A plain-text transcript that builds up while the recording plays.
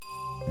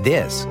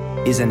This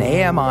is an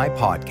AMI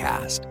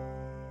podcast.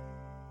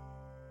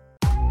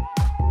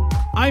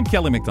 I'm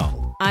Kelly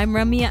McDonald. I'm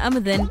Ramya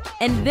Amadin,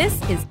 and this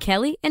is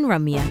Kelly and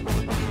Ramya.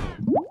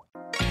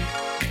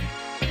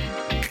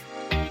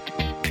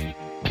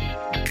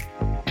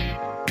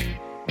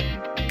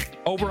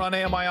 Over on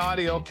AMI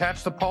Audio,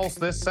 catch the pulse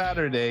this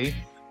Saturday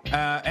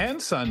and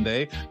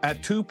Sunday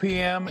at 2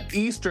 p.m.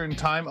 Eastern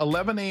Time,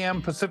 11 a.m.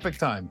 Pacific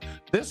Time.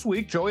 This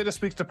week, Joetta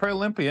speaks to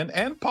Paralympian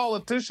and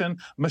politician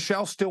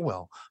Michelle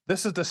Stilwell.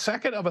 This is the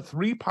second of a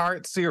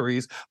three-part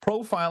series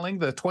profiling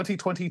the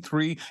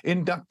 2023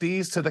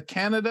 inductees to the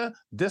Canada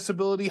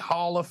Disability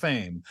Hall of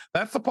Fame.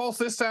 That's the pulse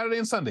this Saturday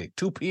and Sunday,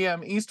 2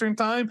 p.m. Eastern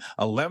Time,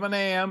 11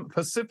 a.m.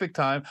 Pacific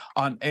Time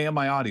on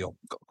AMI Audio.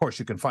 Of course,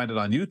 you can find it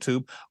on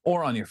YouTube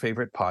or on your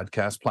favorite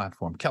podcast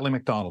platform. Kelly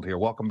McDonald here.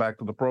 Welcome back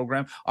to the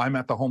program. I'm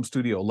at the home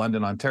studio,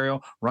 London,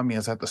 Ontario. Ramya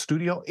is at the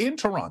studio in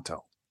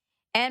Toronto.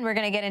 And we're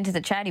going to get into the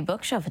Chatty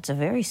Bookshelf. It's a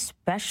very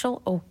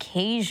special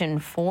occasion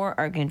for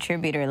our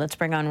contributor. Let's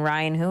bring on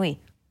Ryan Hooey.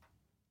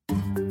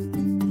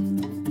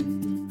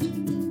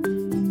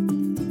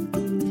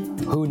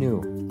 Who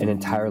knew an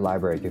entire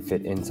library could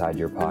fit inside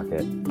your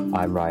pocket?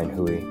 I'm Ryan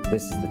Hooey.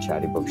 This is the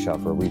Chatty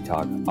Bookshelf, where we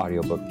talk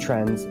audiobook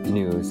trends,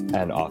 news,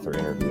 and author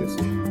interviews.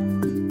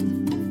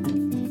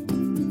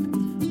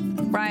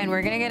 Ryan,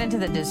 we're going to get into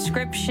the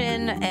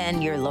description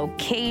and your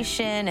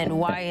location and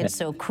why it's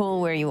so cool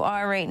where you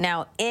are right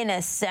now in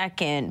a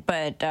second.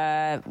 But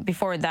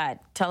before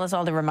that, tell us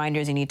all the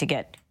reminders you need to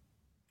get.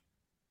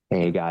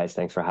 Hey guys,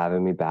 thanks for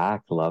having me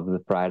back. Love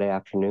the Friday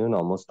afternoon,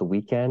 almost the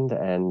weekend.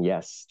 And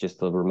yes,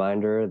 just a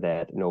reminder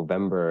that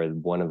November,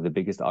 one of the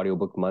biggest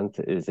audiobook month,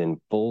 is in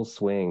full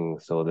swing.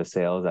 So the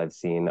sales I've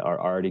seen are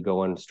already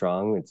going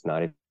strong. It's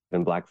not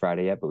even Black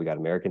Friday yet, but we got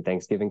American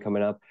Thanksgiving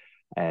coming up.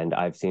 And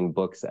I've seen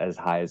books as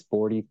high as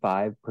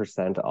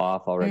 45%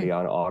 off already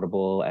on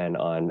Audible and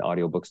on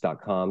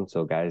audiobooks.com.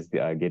 So guys,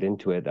 get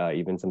into it.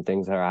 Even some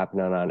things that are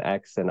happening on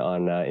X and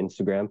on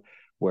Instagram,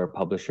 where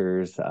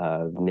publishers,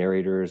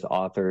 narrators,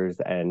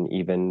 authors, and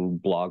even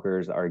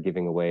bloggers are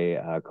giving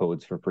away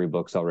codes for free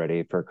books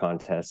already for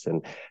contests.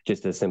 And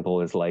just as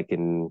simple as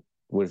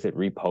was it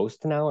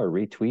repost now or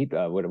retweet?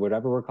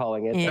 Whatever we're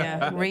calling it.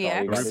 Yeah,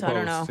 re-X, I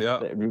don't know. Yeah.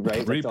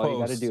 Right, that's all you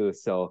got to do.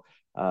 So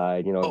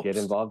get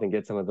involved and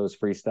get some of those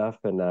free stuff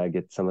and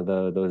get some of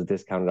those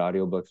discounted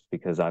audiobooks,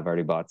 because I've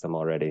already bought some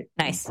already.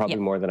 Nice. Probably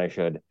more than I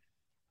should.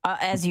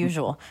 As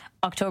usual,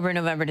 October,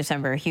 November,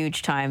 December,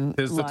 huge time.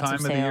 This is the time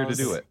of the year to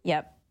do it.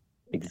 Yep.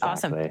 Exactly.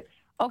 Awesome.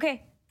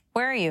 Okay,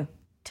 where are you?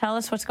 Tell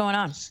us what's going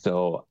on.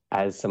 So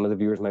as some of the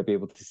viewers might be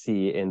able to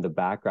see in the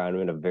background,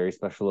 I'm in a very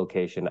special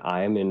location.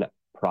 I am in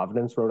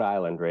Providence, Rhode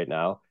Island right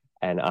now,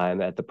 and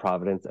I'm at the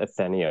Providence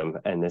Athenaeum,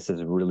 and this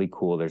is really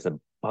cool. There's a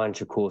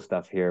bunch of cool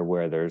stuff here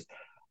where there's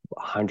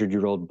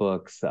 100-year-old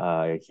books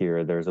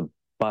here. There's a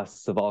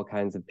busts of all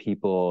kinds of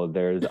people.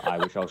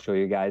 which I'll show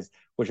you guys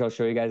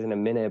in a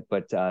minute,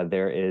 but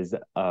there is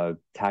a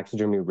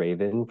taxidermy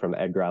raven from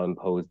Edgar Allan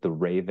Poe's The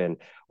Raven,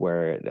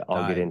 where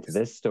I'll get into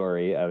this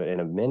story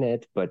in a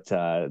minute, but he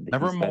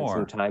spent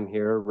some time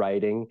here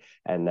writing,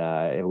 and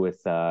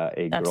with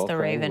a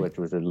girlfriend, which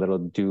was a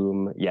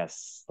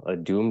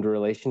doomed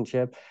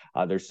relationship.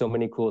 There's so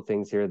many cool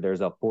things here.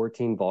 There's a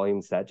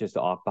 14-volume set just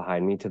off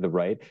behind me to the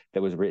right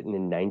that was written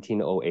in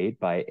 1908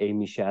 by A.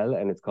 Michel,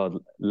 and it's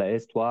called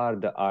L'Histoire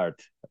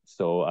d'Art.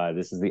 So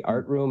this is the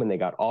art room, and they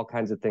got all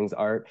kinds of things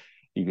art.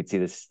 You could see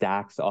the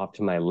stacks off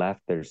to my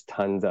left. There's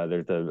tons.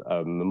 There's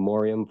a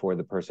memoriam for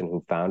the person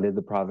who founded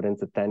the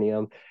Providence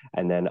Athenaeum.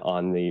 And then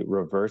on the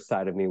reverse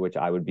side of me, which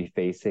I would be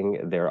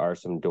facing, there are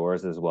some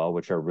doors as well,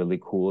 which are really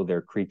cool.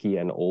 They're creaky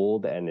and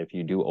old. And if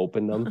you do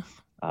open them,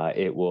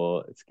 it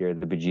will scare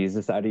the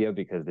bejesus out of you,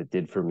 because it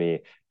did for me.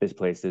 This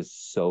place is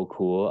so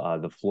cool.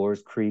 The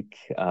floors creak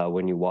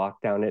when you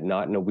walk down it,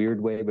 not in a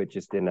weird way, but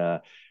just in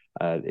a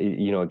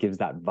it gives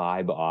that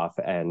vibe off,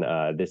 and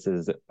this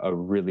is a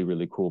really,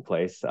 really cool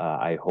place.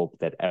 I hope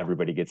that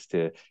everybody gets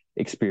to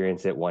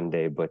experience it one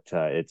day, but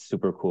it's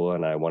super cool,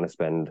 and I want to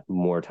spend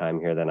more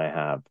time here than I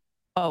have.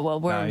 Oh, well,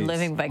 we're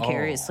living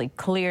vicariously,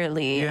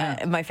 clearly.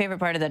 Yeah. My favorite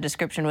part of that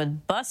description was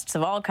busts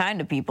of all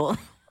kind of people.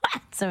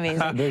 That's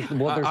amazing. There's so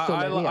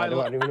many, I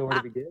don't even know where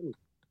to begin.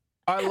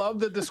 I love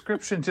the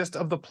description just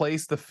of the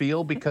place, the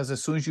feel, because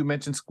as soon as you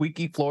mention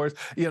squeaky floors,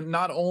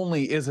 not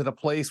only is it a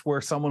place where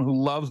someone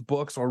who loves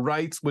books or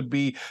writes would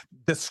be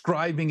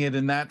describing it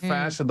in that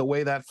fashion, the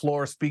way that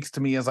floor speaks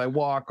to me as I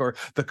walk, or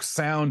the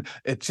sound,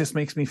 it just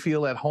makes me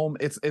feel at home.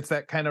 It's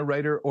that kind of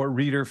writer or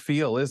reader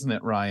feel, isn't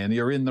it, Ryan?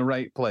 You're in the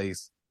right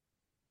place.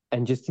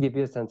 And just to give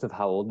you a sense of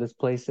how old this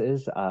place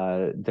is,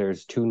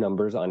 there's 2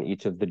 numbers on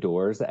each of the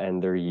doors,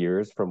 and they're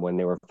years from when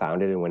they were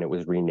founded and when it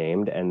was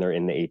renamed, and they're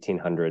in the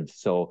 1800s.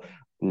 So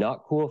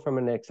not cool from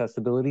an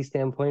accessibility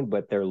standpoint,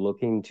 but they're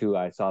looking to,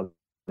 I saw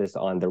this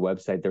on their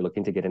website. They're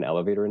looking to get an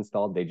elevator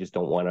installed. They just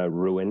don't want to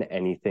ruin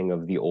anything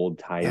of the old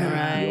timey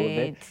feel of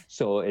it.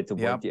 So it's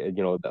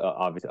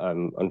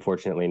obviously,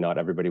 unfortunately, not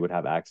everybody would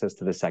have access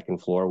to the second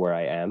floor where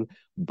I am,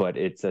 but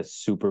it's a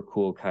super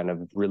cool kind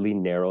of really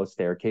narrow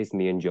staircase.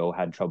 Me and Joe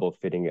had trouble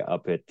fitting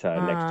up it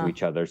next to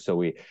each other.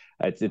 So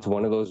it's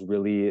one of those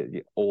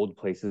really old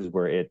places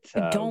where it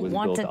was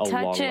built a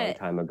long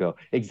time ago.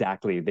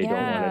 Exactly. They don't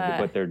want to,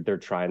 but they're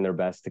trying their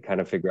best to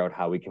kind of figure out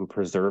how we can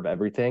preserve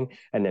everything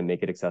and then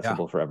make it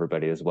accessible for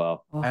everybody as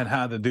well. And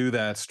how to do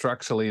that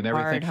structurally and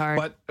everything.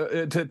 Hard.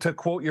 But to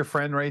quote your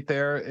friend right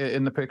there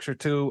in the picture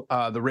too,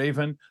 the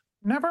Raven,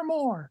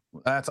 nevermore.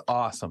 That's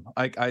awesome.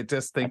 I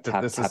just think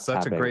that this is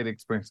such a great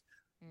experience.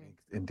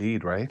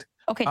 Indeed, right?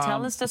 Okay,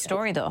 tell us the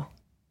story though.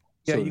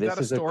 Yeah, so you got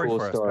a story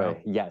for us, pal.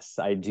 Yes,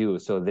 I do.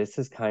 So this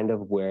is kind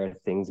of where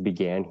things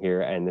began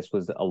here, and this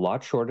was a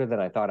lot shorter than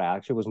I thought. I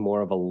actually was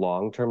more of a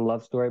long-term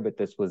love story, but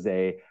this was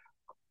a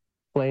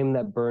flame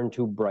that burned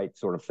too bright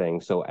sort of thing.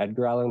 So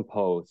Edgar Allan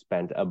Poe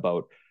spent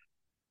about,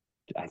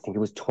 I think it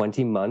was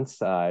 20 months,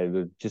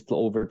 just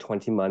over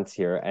 20 months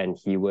here, and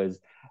he was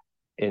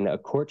in a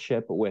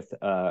courtship with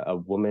a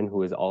woman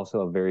who is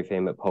also a very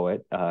famous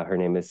poet. Her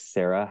name is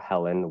Sarah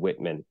Helen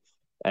Whitman.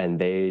 And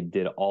they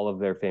did all of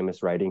their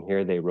famous writing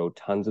here. They wrote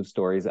tons of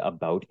stories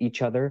about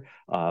each other,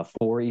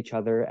 for each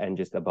other, and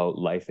just about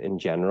life in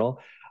general.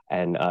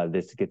 And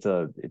this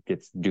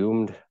gets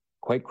doomed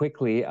quite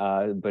quickly.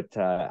 But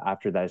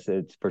after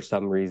that, for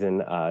some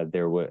reason,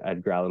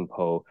 Edgar Allan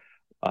Poe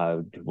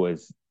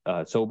was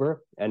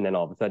sober, and then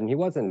all of a sudden he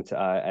wasn't.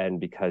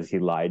 And because he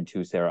lied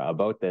to Sarah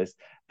about this,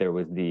 there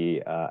was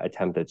the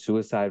attempt at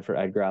suicide for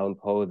Edgar Allan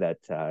Poe that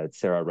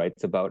Sarah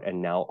writes about.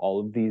 And now all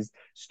of these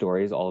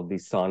stories, all of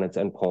these sonnets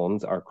and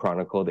poems are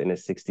chronicled in a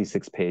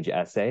 66-page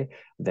essay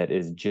that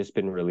has just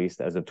been released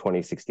as of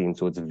 2016.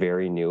 So it's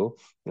very new.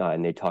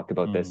 And they talk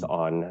about this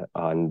on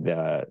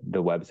the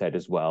website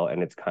as well.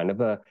 And it's kind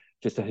of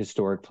just a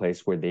historic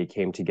place where they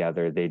came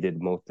together. They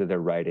did most of their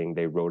writing.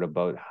 They wrote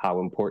about how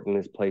important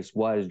this place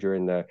was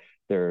during their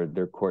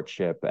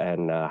courtship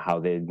and how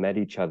they met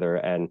each other.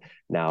 And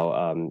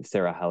now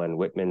Sarah Helen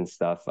Whitman's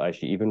stuff,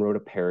 she even wrote a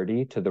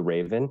parody to The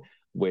Raven,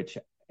 which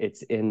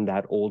it's in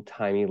that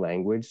old-timey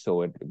language.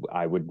 So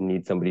I would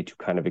need somebody to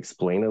kind of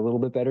explain a little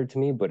bit better to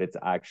me, but it's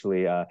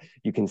actually,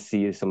 you can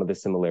see some of the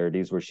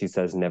similarities where she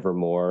says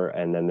nevermore.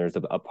 And then there's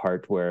a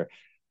part where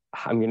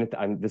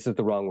this is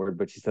the wrong word,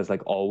 but she says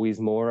like always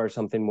more or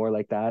something more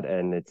like that.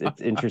 And it's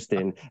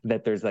interesting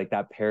that there's like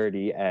that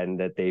parody and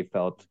that they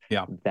felt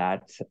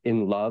that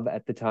in love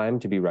at the time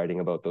to be writing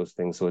about those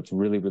things. So it's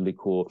really, really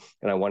cool.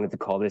 And I wanted to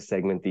call this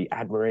segment the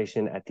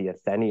Admiration at the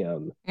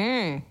Athenaeum.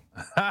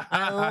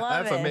 I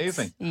love That's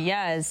amazing.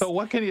 Yes. So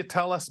what can you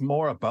tell us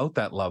more about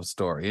that love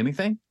story?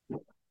 Anything?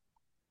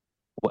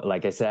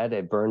 Like I said,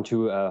 it burned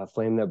to a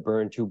flame that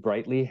burned too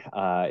brightly.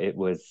 It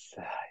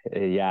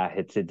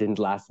didn't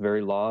last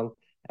very long.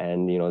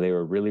 And, they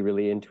were really,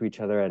 really into each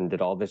other and did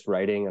all this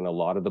writing. And a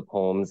lot of the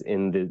poems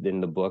in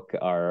the book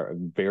are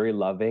very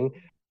loving.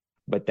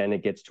 But then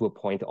it gets to a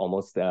point,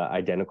 almost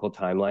identical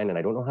timeline. And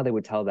I don't know how they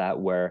would tell that,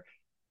 where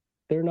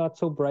they're not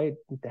so bright,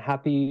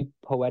 happy,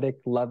 poetic,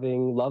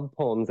 loving love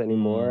poems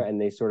anymore. And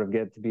they sort of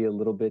get to be a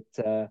little bit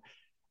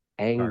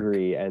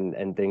angry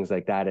and things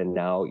like that. And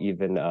now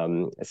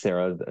even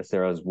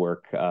Sarah's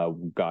work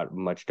got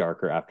much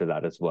darker after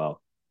that as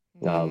well.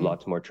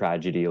 Lots more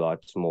tragedy,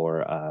 lots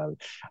more I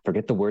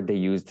forget the word they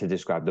used to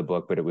describe the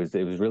book, but it was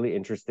really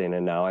interesting.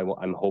 And now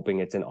I'm hoping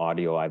it's an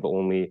audio. I've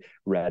only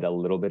read a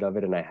little bit of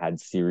it, and I had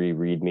Siri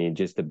read me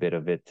just a bit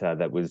of it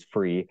that was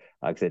free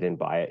because I didn't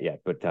buy it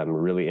yet. But I'm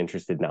really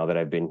interested now that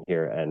I've been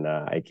here, and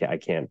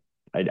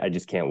I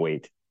just can't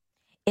wait.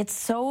 It's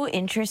so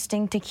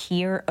interesting to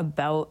hear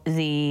about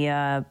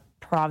the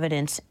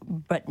Providence,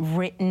 but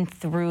written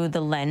through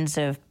the lens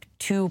of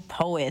two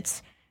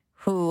poets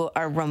who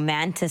are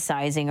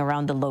romanticizing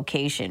around the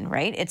location,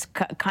 right? It's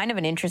kind of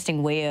an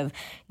interesting way of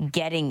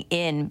getting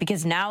in,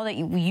 because now that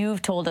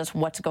you've told us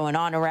what's going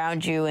on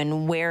around you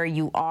and where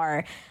you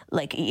are,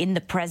 like in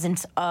the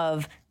presence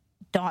of ...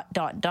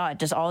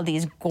 just all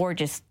these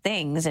gorgeous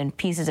things and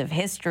pieces of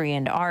history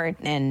and art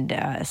and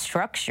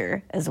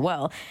structure as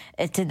well,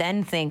 to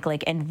then think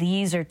like, and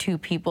these are two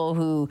people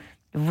who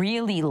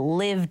really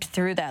lived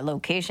through that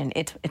location.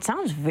 It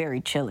sounds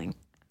very chilling.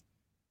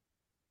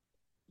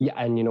 Yeah,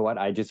 and you know what?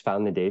 I just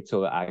found the date.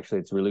 So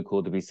actually, it's really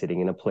cool to be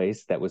sitting in a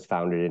place that was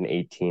founded in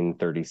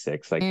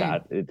 1836. Like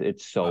that,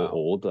 it's so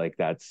old. Like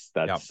that's.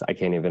 I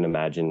can't even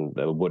imagine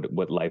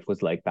what life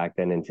was like back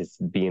then, and to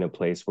be in a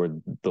place where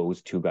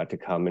those two got to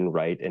come and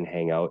write and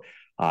hang out.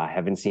 I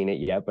haven't seen it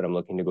yet, but I'm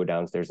looking to go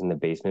downstairs in the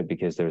basement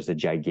because there's a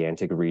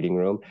gigantic reading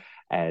room,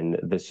 and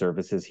the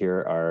services here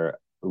are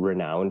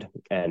renowned,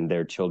 and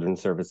their children's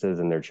services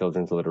and their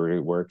children's literary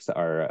works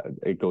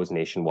it goes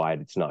nationwide.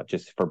 It's not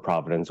just for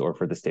Providence or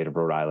for the state of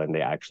Rhode Island.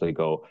 They actually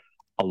go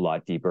a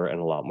lot deeper and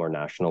a lot more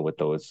national with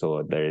those.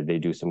 So they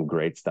do some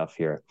great stuff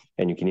here.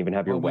 And you can even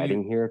have your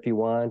wedding here if you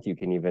want. You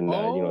can even,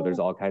 there's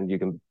all kinds, you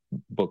can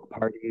book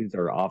parties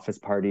or office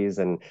parties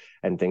and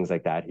things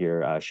like that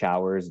here.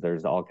 Showers,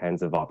 there's all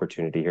kinds of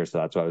opportunity here. So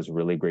that's why I was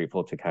really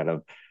grateful to kind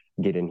of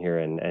get in here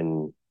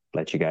and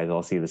let you guys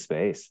all see the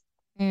space.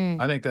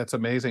 I think that's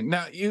amazing.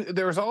 Now,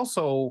 there's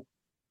also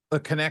a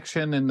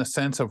connection in the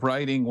sense of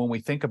writing when we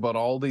think about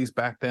all these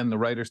back then, the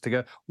writers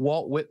together,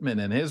 Walt Whitman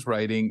and his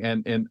writing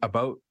and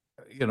about,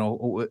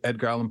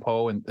 Edgar Allan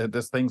Poe and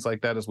there's things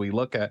like that as we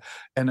look at,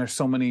 and there's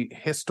so many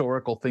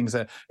historical things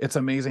that it's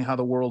amazing how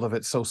the world of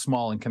it's so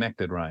small and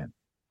connected, Ryan.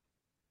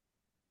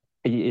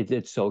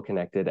 It's so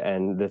connected.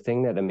 And the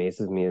thing that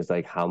amazes me is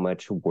like how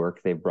much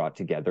work they've brought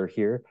together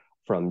here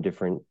from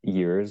different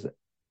years.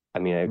 I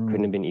mean, it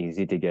couldn't have been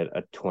easy to get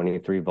a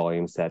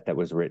 23-volume set that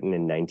was written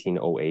in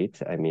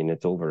 1908. I mean,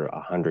 it's over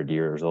 100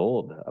 years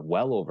old,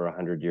 well over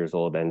 100 years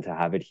old, and to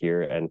have it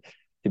here and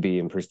to be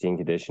in pristine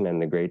condition.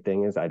 And the great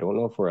thing is, I don't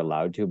know if we're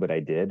allowed to, but I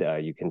did.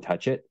 You can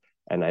touch it.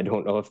 And I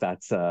don't know if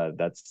that's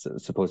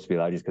supposed to be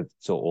allowed just because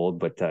it's so old,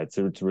 but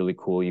it's really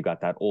cool. You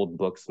got that old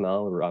book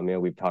smell. Ramya,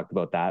 we've talked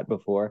about that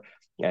before.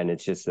 And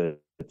it's just, it's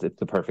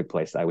the perfect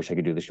place. I wish I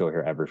could do the show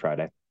here every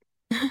Friday.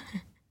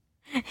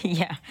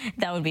 Yeah,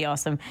 that would be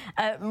awesome.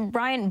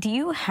 Ryan, do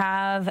you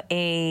have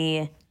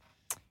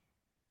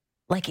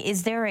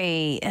is there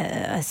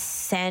a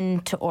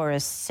scent or a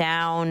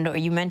sound, or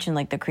you mentioned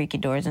like the creaky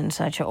doors and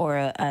such, or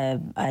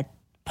a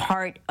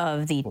part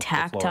of the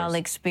tactile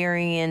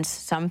experience,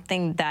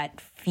 something that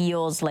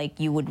feels like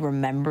you would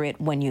remember it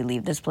when you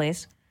leave this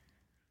place?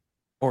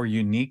 Or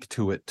unique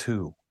to it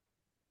too.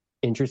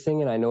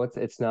 Interesting, and I know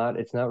it's not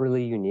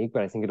really unique,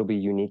 but I think it'll be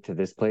unique to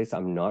this place.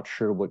 I'm not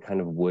sure what kind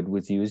of wood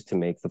was used to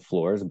make the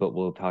floors, but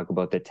we'll talk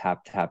about the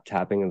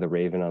tapping of the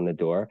raven on the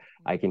door.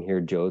 I can hear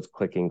Joe's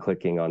clicking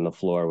on the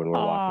floor when we're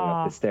walking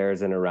up the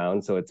stairs and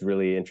around. So it's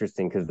really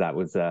interesting because that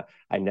was I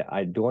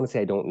don't want to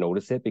say I don't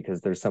notice it,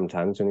 because there's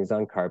sometimes when he's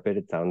on carpet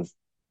it sounds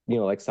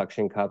like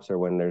suction cups, or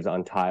when there's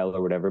on tile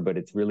or whatever. But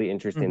it's really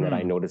interesting that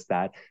I noticed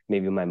that.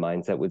 Maybe my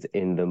mindset was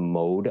in the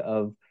mode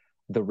of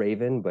the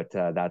raven, but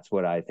that's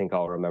what I think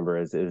I'll remember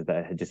is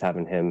that just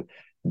having him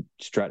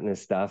strutting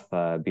his stuff,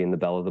 being the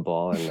belle of the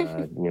ball,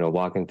 and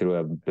walking through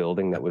a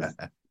building that was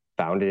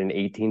founded in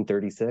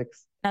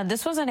 1836. Now,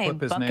 this wasn't a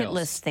bucket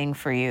list thing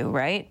for you,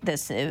 right?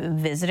 This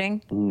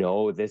visiting?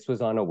 No, this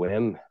was on a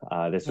whim.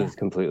 This was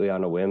completely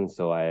on a whim.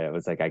 So I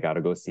was like, I got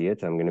to go see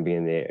it. I'm going to be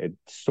in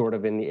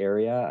the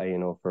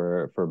area,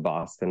 for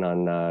Boston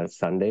on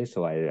Sunday.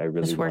 So I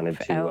really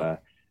wanted to.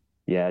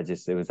 I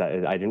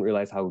didn't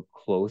realize how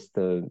close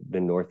the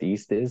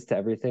Northeast is to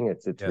everything.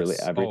 It's really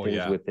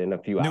everything's within a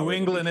few hours. New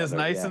England is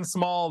nice and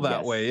small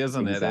that way,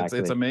 isn't it?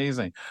 It's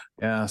amazing.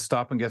 Yeah,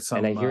 stop and get some.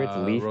 And I hear it's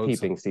leaf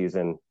peeping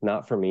season.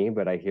 Not for me,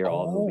 but I hear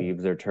all the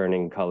leaves are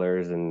turning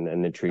colors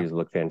and the trees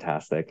look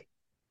fantastic.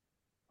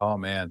 Oh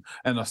man,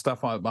 and the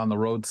stuff on the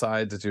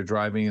roadsides as you're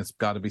driving, it's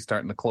got to be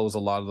starting to close a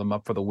lot of them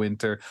up for the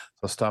winter.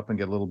 So stop and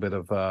get a little bit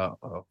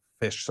of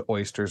fish,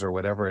 oysters, or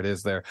whatever it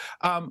is there.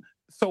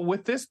 So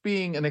with this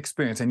being an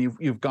experience, and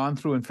you've gone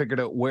through and figured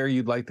out where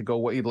you'd like to go,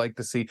 what you'd like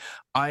to see,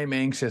 I'm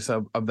anxious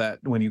of that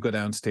when you go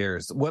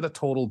downstairs. What a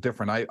total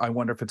different. I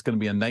wonder if it's going to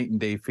be a night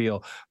and day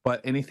feel. But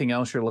anything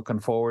else you're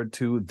looking forward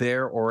to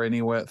there, or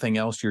anything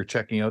else you're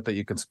checking out that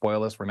you can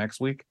spoil us for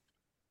next week?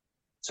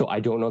 So I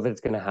don't know that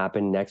it's going to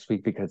happen next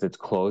week because it's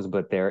closed,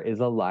 but there is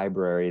a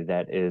library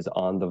that is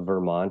on the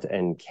Vermont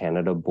and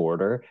Canada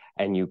border,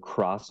 and you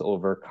cross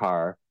over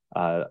car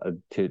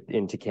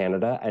into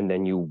Canada, and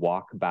then you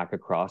walk back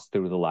across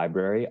through the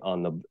library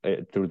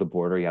through the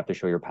border. You have to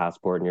show your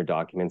passport and your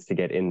documents to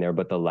get in there,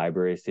 but the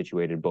library is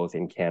situated both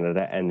in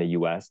Canada and the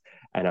US,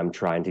 and I'm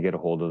trying to get a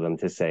hold of them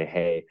to say,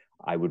 hey,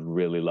 I would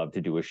really love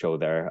to do a show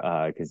there,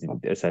 because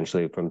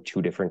essentially from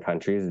two different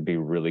countries, it'd be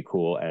really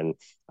cool. And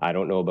I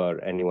don't know about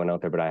anyone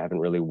out there, but I haven't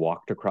really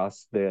walked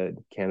across the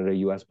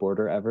Canada-US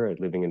border ever.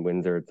 Living in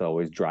Windsor, it's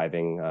always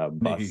driving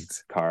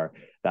bus, car.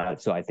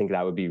 So I think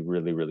that would be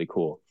really, really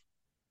cool.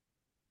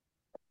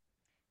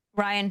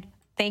 Ryan,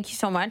 thank you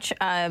so much.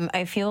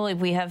 I feel like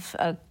we have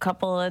a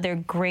couple other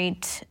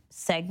great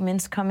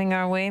segments coming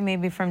our way,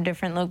 maybe from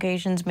different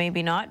locations,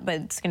 maybe not,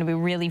 but it's going to be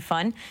really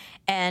fun.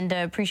 And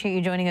appreciate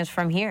you joining us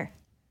from here.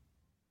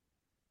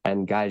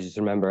 And guys, just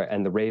remember,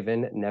 and the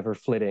raven, never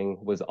flitting,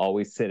 was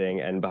always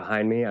sitting. And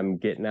behind me, I'm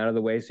getting out of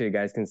the way so you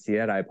guys can see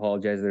it. I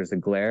apologize, there's a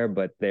glare,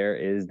 but there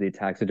is the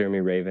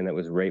taxidermy raven that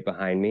was right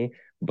behind me.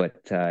 But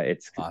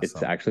it's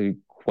actually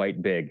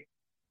quite big.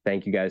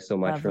 Thank you guys so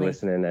much for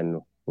listening,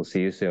 and we'll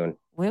see you soon.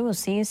 We will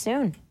see you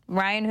soon.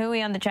 Ryan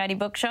Hooey on the Chatty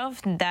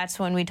Bookshelf. That's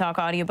when we talk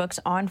audiobooks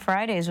on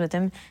Fridays with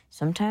him,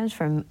 sometimes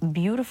from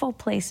beautiful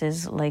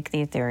places like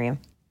the Athenaeum.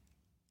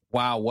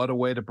 Wow, what a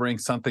way to bring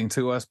something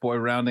to us, boy,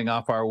 rounding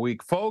off our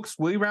week. Folks,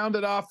 we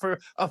rounded off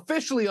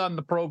officially on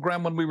the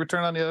program when we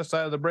return on the other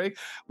side of the break.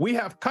 We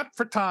have cut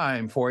for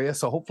time for you,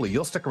 so hopefully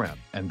you'll stick around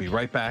and be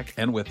right back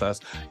and with us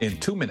in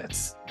 2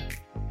 minutes.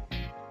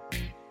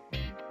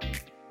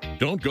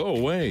 Don't go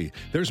away.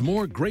 There's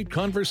more great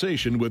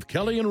conversation with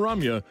Kelly and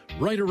Ramya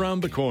right around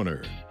the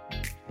corner.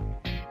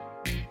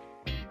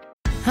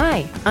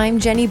 Hi, I'm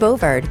Jenny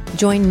Bovard.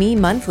 Join me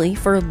monthly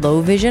for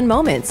Low Vision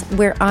Moments,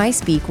 where I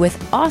speak with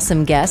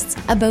awesome guests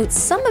about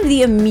some of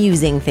the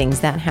amusing things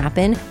that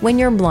happen when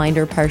you're blind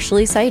or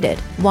partially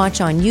sighted.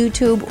 Watch on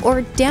YouTube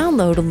or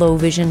download Low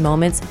Vision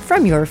Moments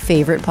from your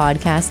favorite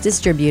podcast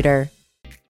distributor.